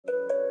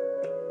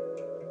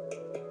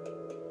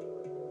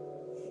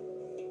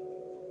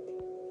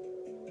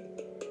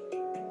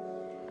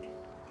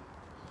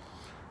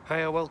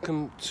Hiya,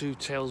 welcome to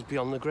Tales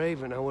Beyond the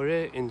Grave, and now we're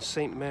here in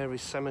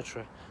St.Marys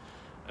Cemetery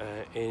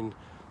in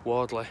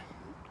Wardley,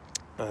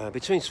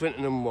 between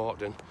Swinton and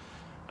Warden,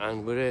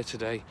 and we're here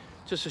today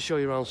just to show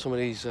you around some of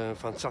these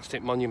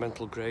fantastic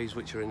monumental graves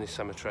which are in this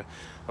cemetery.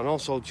 And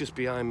also just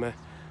behind me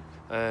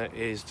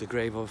is the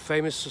grave of a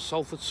famous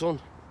Salford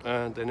son,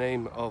 the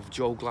name of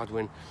Joe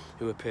Gladwin,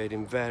 who appeared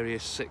in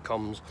various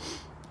sitcoms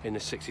in the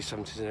 60s,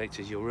 70s and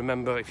 80s. You'll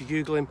remember, if you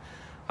Google him,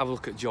 have a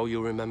look at Joe,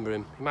 you'll remember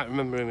him. You might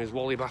remember him as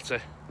Wally Batty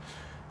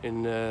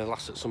in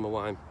Last at Summer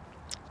Wine.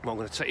 Well, I'm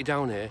going to take you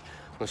down here.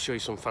 I'm going to show you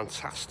some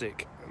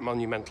fantastic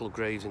monumental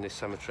graves in this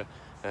cemetery,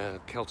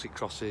 Celtic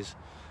crosses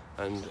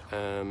and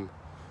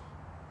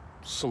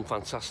some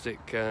fantastic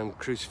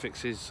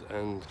crucifixes,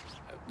 and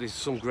there's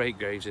some great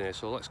graves in here,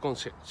 so let's go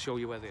and show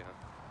you where they are.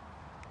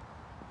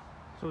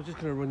 So we're just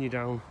going to run you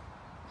down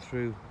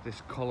through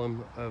this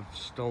column of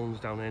stones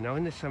down here. Now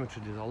in this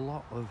cemetery there's a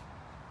lot of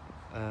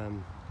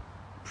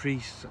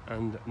priests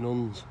and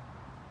nuns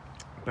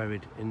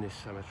buried in this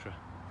cemetery.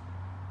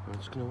 I'm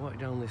just going to walk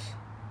down this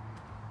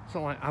sort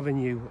of like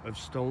avenue of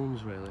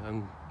stones really,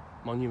 and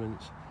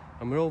monuments,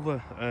 and we're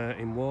over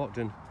in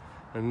Warden,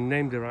 and the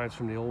name derives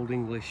from the Old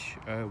English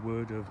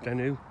word of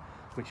Denu,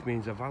 which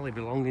means a valley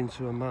belonging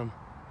to a man,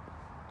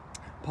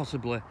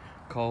 possibly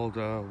called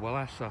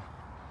Wellessa.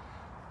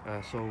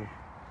 So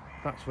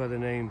that's where the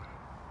name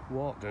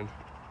Warden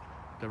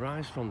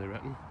derives from, they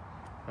reckon.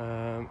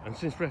 And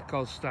since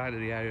records started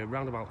in the area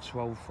around about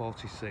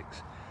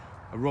 1246,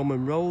 a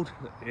Roman road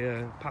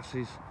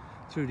passes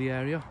through the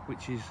area,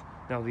 which is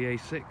now the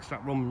A6.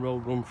 That Roman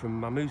road runs from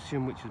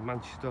Mamusium, which is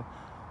Manchester,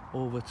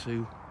 over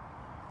to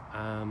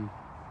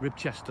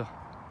Ribchester,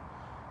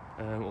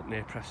 up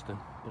near Preston.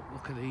 But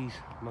look at these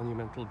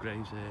monumental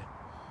graves here.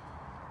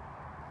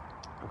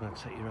 I'm going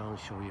to take you around and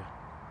show you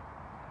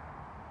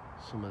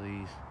some of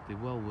these. They're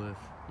well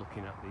worth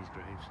looking at, these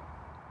graves.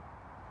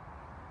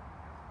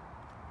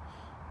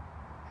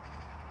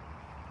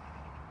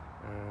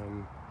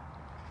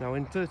 Now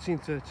in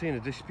 1313, a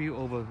dispute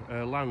over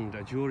land,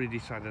 a jury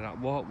decided that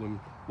Warden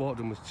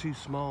was too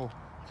small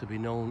to be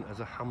known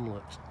as a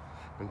hamlet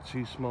and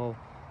too small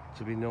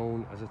to be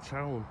known as a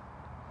town,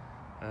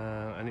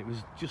 and it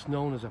was just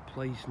known as a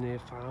place near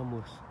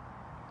Farmworth.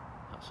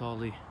 That's all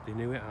they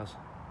knew it as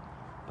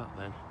back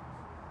then.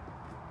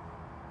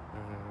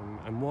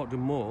 And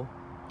Warden Moor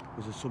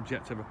was the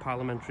subject of a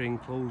parliamentary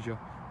enclosure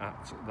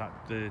act that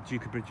the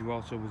Duke of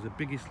Bridgewater was the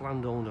biggest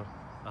landowner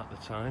at the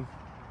time,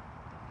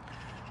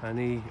 and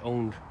he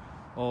owned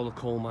all the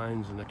coal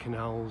mines and the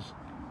canals,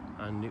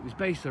 and it was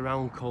based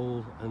around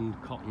coal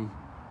and cotton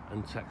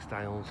and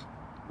textiles.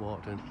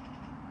 Warden,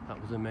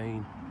 that was the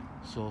main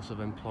source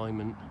of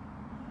employment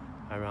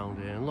around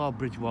here. And Lord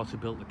Bridgewater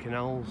built the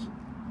canals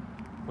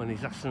when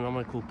his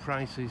astronomical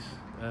prices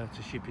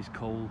to ship his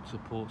coal to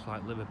ports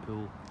like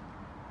Liverpool.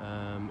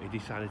 He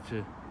decided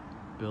to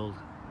build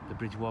the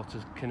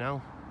Bridgewater Canal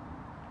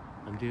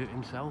and do it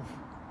himself.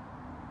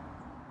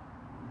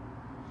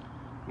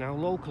 Now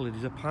locally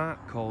there's a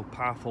park called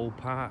Parfold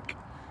Park,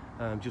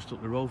 just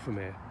up the road from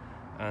here,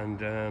 and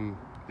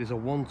there's a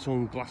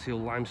 1-ton glacial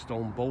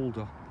limestone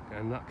boulder,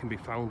 and that can be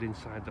found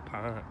inside the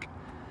park.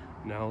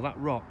 Now that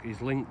rock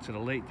is linked to the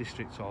Lake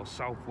District, or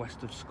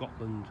southwest of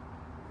Scotland,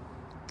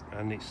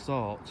 and it's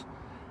thought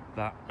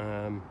that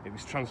it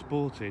was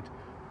transported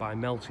by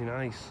melting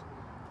ice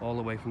all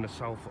the way from the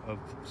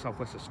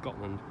southwest of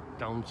Scotland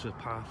down to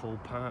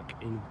Parfold Park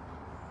in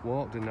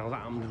Warden. Now that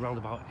happened around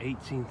about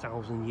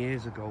 18,000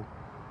 years ago,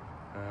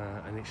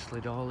 and it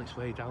slid all its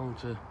way down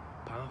to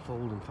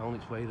Parfold and found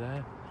its way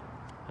there.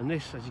 And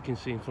this, as you can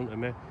see in front of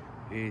me,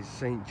 is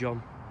St.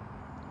 John,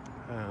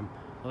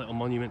 a little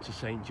monument to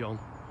St. John,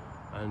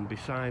 and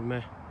beside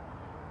me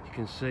you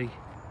can see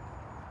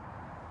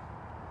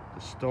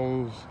the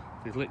stones.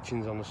 There's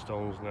lichens on the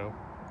stones now,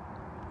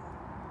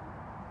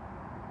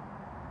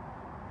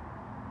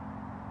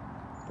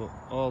 but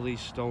all these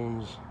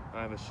stones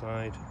either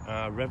side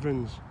are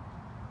reverends,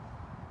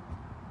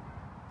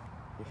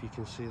 if you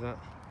can see that.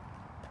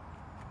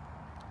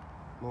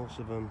 Most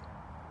of them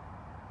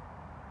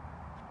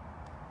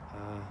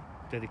are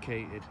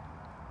dedicated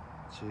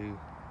to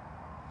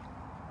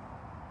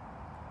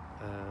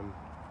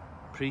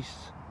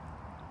priests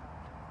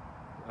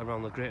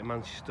around the Greater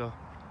Manchester,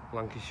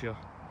 Lancashire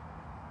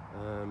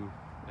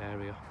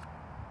area,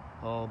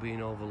 all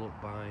being overlooked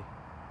by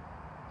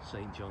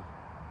St. John.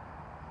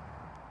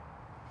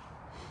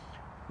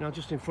 Now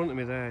just in front of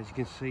me there, as you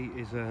can see,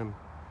 is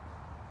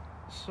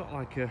sort of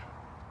like a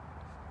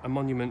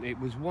monument. It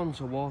was once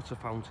a water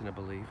fountain, I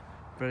believe.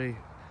 Very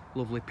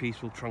lovely,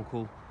 peaceful,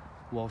 tranquil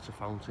water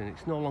fountain.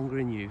 It's no longer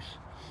in use,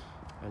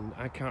 and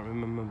I can't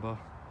remember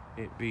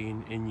it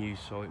being in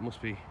use, so it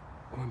must be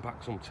going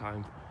back some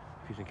time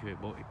if you think of it.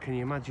 But can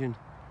you imagine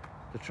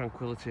the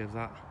tranquility of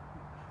that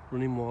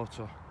running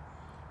water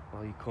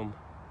while you come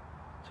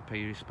to pay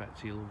your respect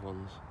to your loved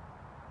ones?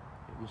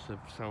 It must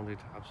have sounded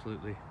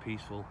absolutely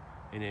peaceful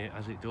in here,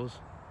 as it does.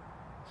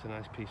 It's a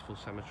nice peaceful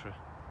cemetery.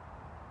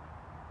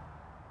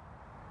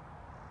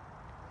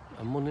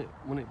 And wouldn't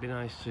it be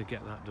nice to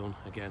get that done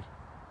again?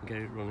 and get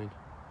it running.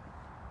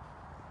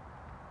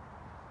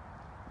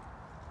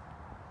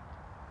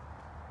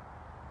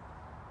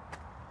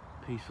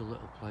 Peaceful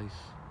little place,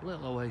 a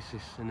little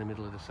oasis in the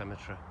middle of the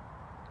cemetery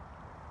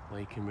where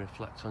you can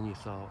reflect on your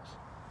thoughts.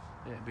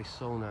 It'd be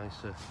so nice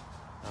to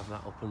have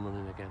that up and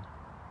running again.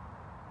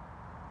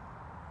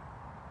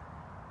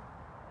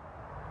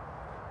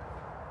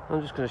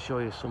 I'm just going to show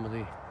you some of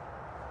the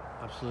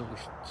absolutely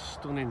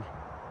stunning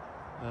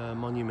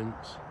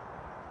monuments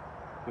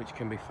which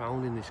can be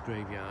found in this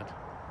graveyard.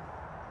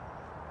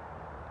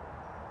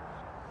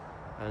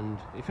 And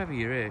if ever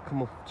you're here,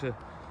 come up to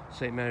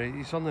St. Marys.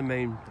 It's on the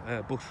main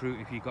bus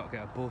route if you've got to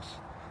get a bus.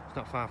 It's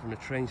not far from the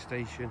train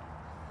station.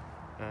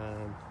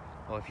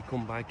 Or if you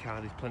come by car,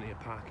 there's plenty of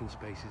parking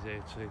spaces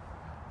here too.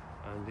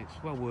 And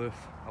it's well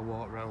worth a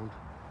walk round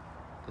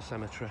the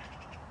cemetery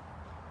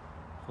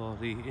for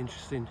the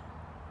interesting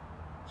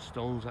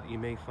stones that you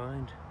may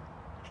find.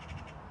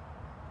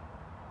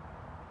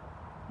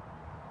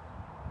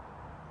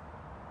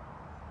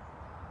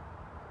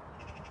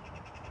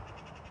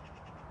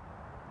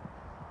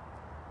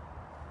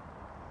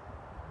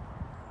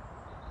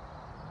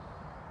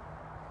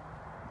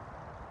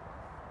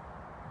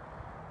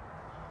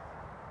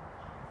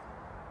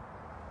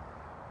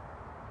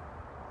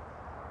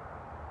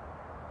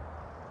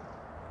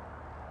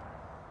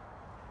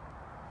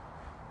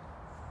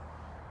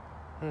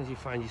 And as you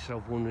find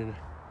yourself wandering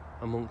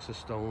amongst the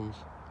stones,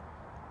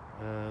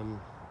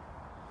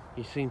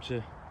 you seem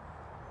to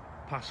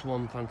pass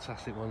one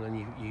fantastic one and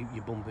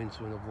you bump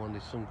into another one.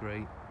 There's some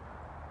great,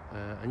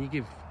 and you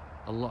give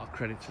a lot of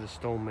credit to the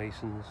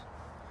stonemasons.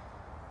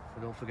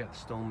 But don't forget the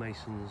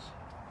stonemasons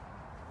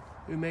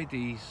who made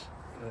these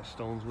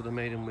stones would have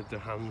made them with their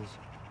hands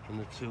and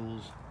the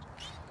tools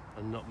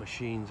and not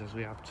machines as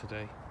we have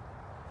today.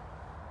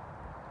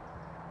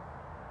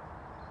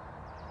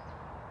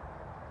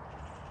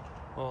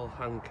 All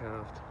hand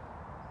carved.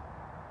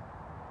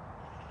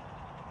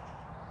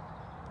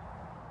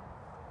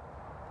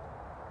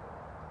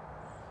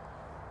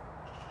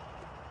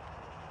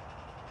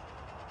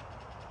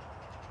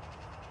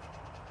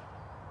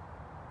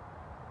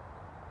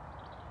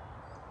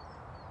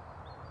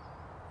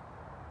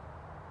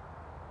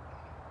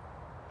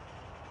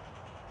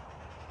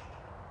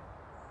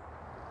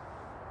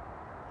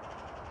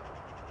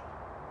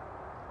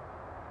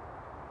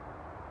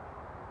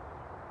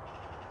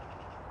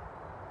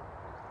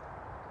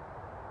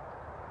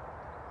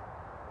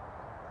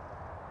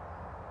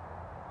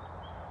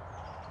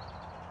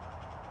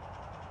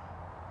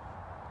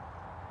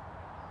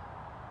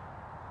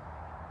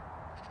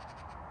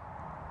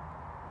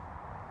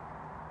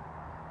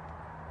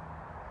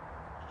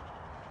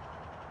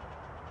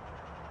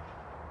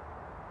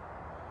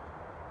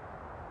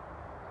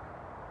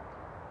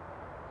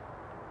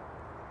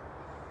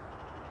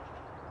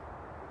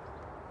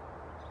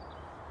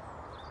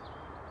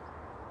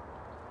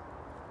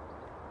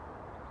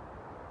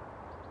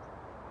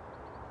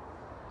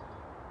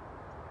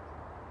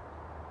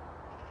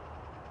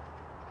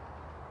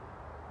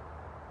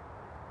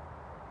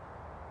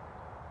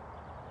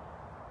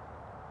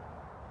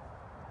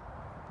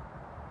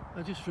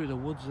 Just through the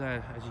woods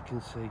there, as you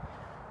can see,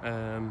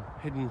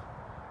 hidden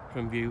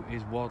from view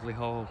is Wardley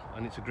Hall,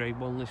 and it's a Grade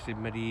 1 listed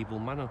medieval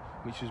manor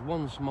which was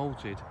once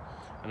moated,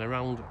 and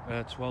around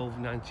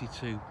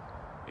 1292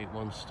 it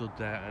once stood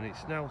there, and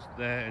it's now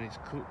there, and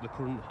the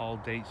current hall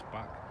dates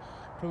back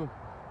from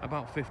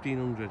about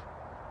 1500.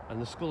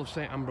 And the skull of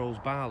St. Ambrose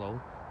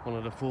Barlow, one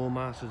of the four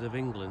masters of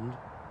England,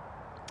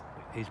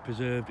 is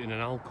preserved in an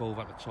alcove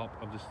at the top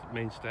of the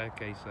main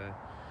staircase there.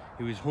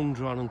 He was hung,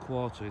 drawn and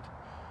quartered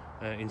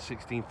in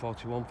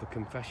 1641 for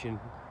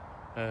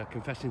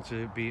confessing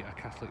to be a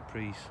Catholic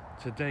priest.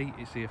 Today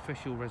it's the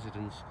official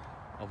residence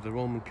of the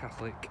Roman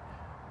Catholic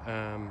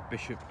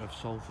Bishop of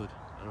Salford,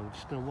 and I'm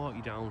just going to walk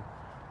you down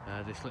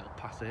this little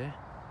path here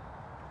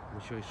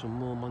and show you some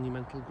more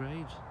monumental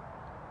graves.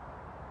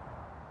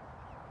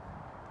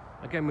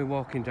 Again, we're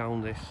walking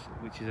down this,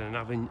 which is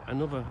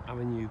another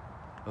avenue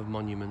of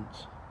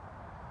monuments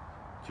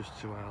just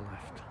to our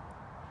left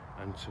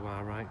and to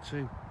our right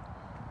too.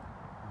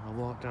 I'll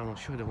walk down, I'll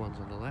show you the ones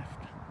on the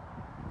left,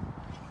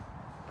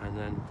 and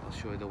then I'll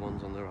show you the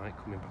ones on the right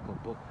coming back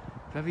up. But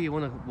if ever you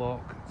want to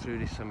walk through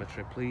this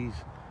cemetery, please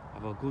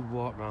have a good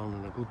walk round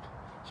and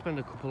spend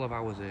a couple of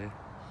hours here,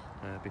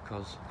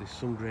 because there's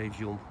some graves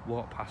you'll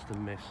walk past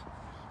and miss,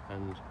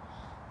 and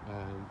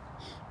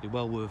they're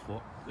well worth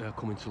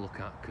coming to look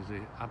at because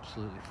they're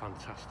absolutely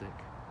fantastic.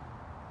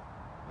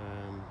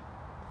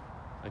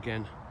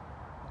 Again,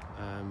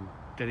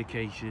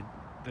 dedicated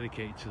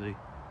to the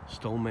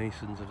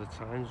stonemasons of the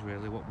times,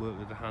 really, what worked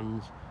with the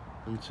hands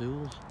and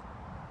tools.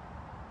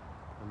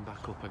 And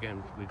back up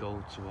again we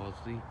go towards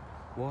the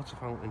water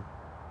fountain.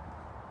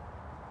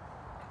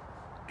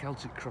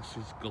 Celtic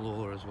crosses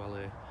galore as well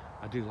here.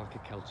 I do like a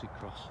Celtic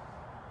cross,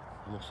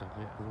 I must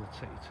admit. I'm going to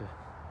take you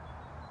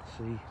to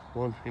see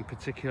one in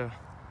particular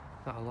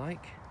that I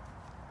like,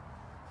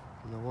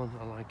 and the one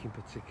I like in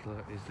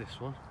particular is this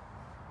one.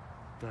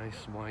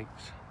 Nice white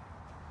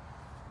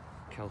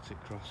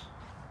Celtic cross.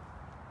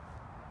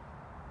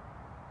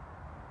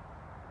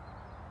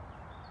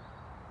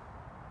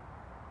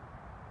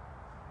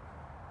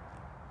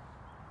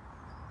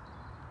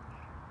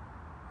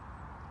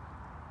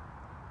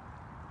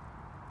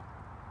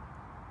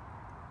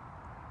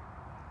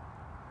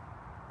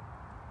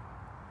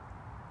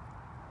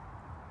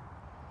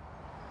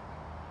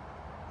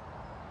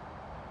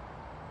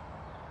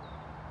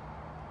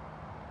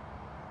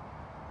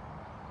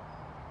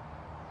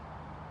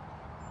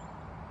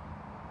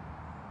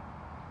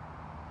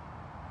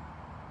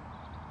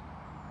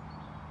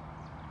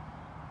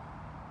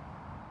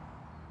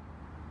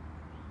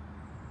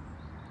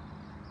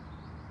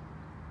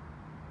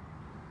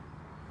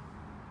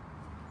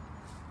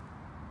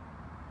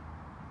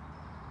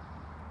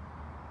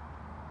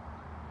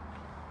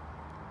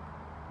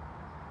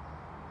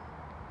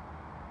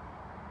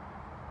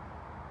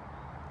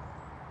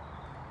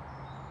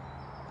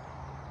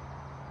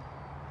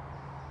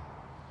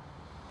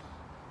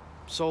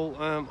 So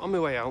on my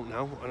way out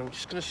now, and I'm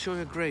just going to show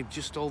you a grave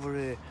just over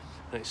here,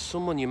 and it's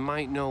someone you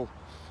might know.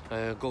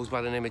 Goes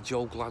by the name of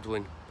Joe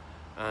Gladwin,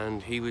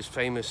 and he was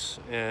famous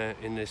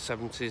in the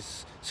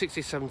 60s,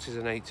 70s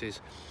and 80s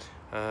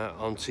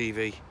on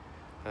TV,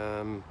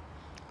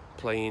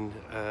 playing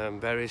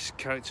various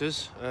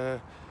characters,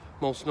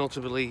 most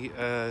notably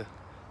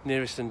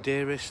Nearest and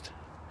Dearest,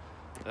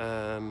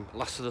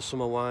 Last of the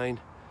Summer Wine,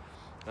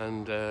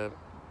 and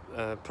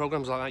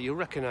programmes like that. You'll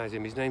recognise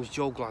him. His name's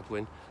Joe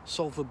Gladwin,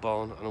 Salford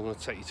born, and I'm going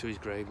to take you to his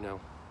grave now.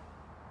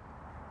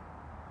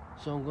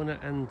 So I'm going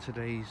to end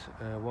today's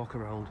walk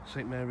around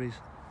St. Mary's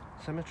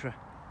Cemetery,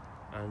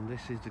 and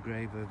this is the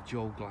grave of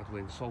Joe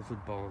Gladwin,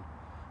 Salford born,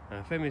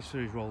 famous for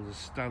his role as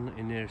Stan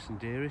in Nearest and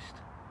Dearest,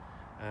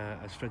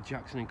 as Fred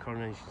Jackson in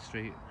Coronation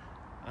Street,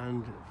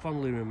 and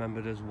fondly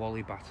remembered as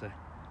Wally Batter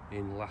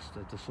in Last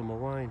of the Summer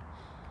Wine.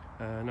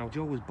 Now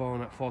Joe was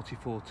born at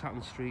 44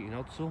 Tatton Street in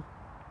Odsall,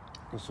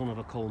 the son of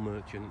a coal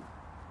merchant,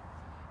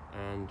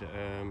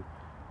 and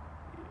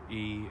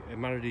he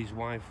married his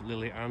wife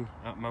Lily Ann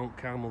at Mount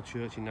Carmel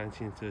Church in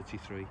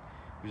 1933. He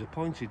was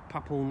appointed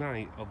Papal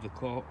Knight of the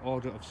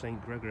Order of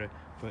St. Gregory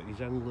for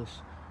his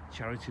endless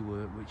charity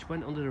work, which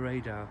went under the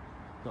radar.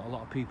 Not a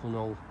lot of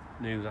people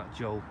knew that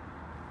Joe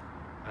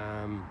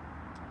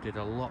did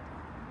a lot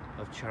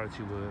of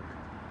charity work,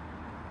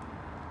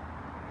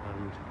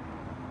 and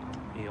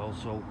he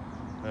also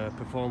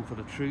performed for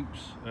the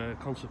troops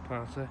concert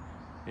party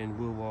in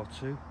World War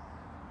II,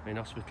 in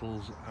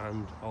hospitals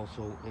and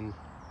also in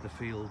the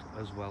field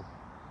as well.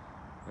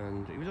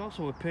 And he was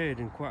also appeared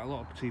in quite a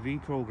lot of TV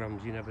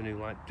programmes you never knew,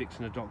 like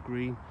Dixon and Doc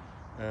Green,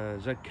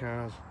 Z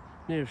Cars,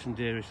 Nearest and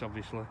Dearest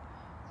obviously,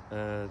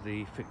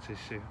 the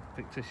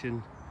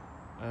fictitious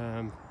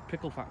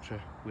pickle factory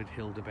with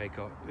Hilda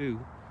Baker, who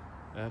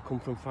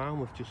come from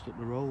Falmouth, just up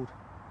the road.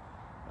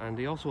 And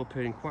he also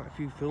appeared in quite a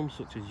few films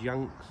such as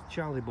Yanks,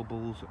 Charlie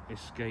Bubbles,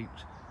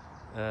 Escaped,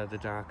 The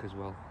Dark as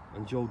well.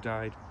 And Joe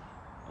died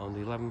on the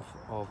 11th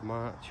of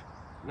March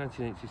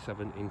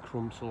 1987 in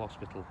Crumpsall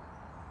Hospital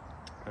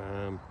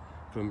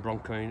from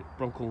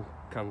bronchial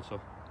cancer,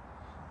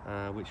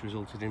 which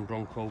resulted in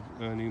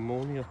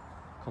bronchopneumonia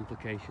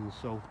complications.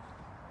 So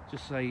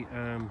just say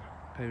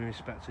pay me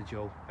respect to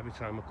Joe. Every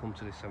time I come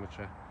to this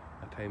cemetery,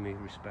 I pay me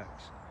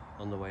respects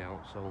on the way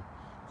out. So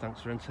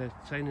thanks for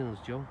entertaining us,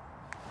 Joe.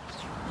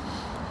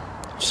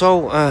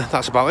 So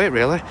that's about it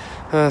really.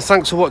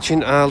 Thanks for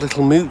watching our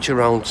little mooch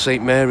around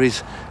St.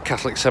 Mary's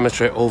Catholic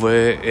Cemetery over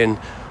here in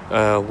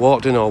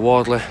Wharton or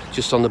Wardley,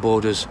 just on the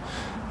borders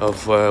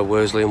of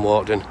Worsley and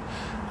Wharton.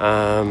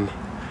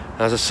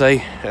 As I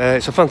say,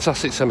 it's a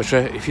fantastic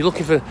cemetery. If you're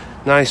looking for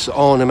nice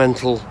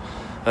ornamental,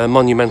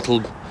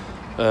 monumental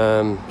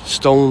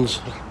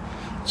stones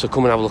to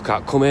come and have a look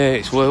at, come here.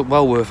 It's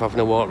well worth having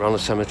a walk around the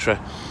cemetery.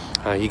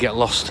 You get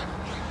lost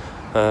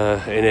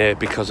in here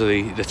because of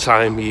the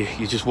time.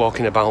 You're just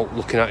walking about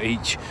looking at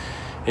each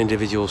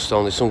individual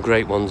stone. There's some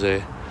great ones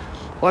here.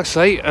 Like I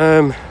say,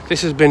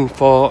 this has been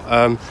for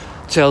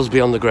Tales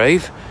Beyond the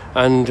Grave,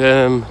 and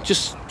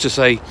just to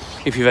say,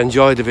 if you've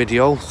enjoyed the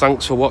video,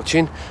 thanks for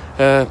watching.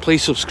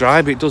 Please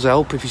subscribe. It does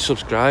help if you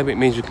subscribe. It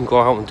means we can go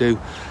out and do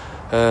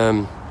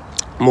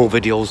more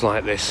videos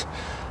like this.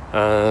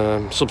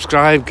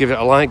 Subscribe, give it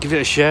a like, give it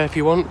a share if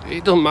you want.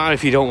 It doesn't matter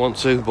if you don't want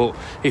to, but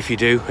if you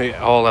do, it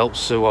all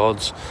helps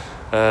towards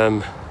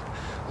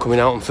coming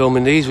out and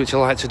filming these, which I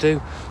like to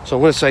do. So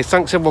I'm going to say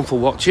thanks everyone for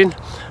watching,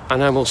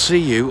 and I will see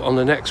you on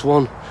the next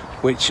one,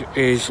 which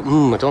is I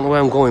don't know where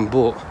I'm going,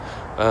 but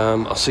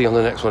I'll see you on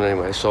the next one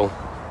anyway. So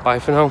bye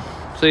for now,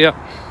 see ya.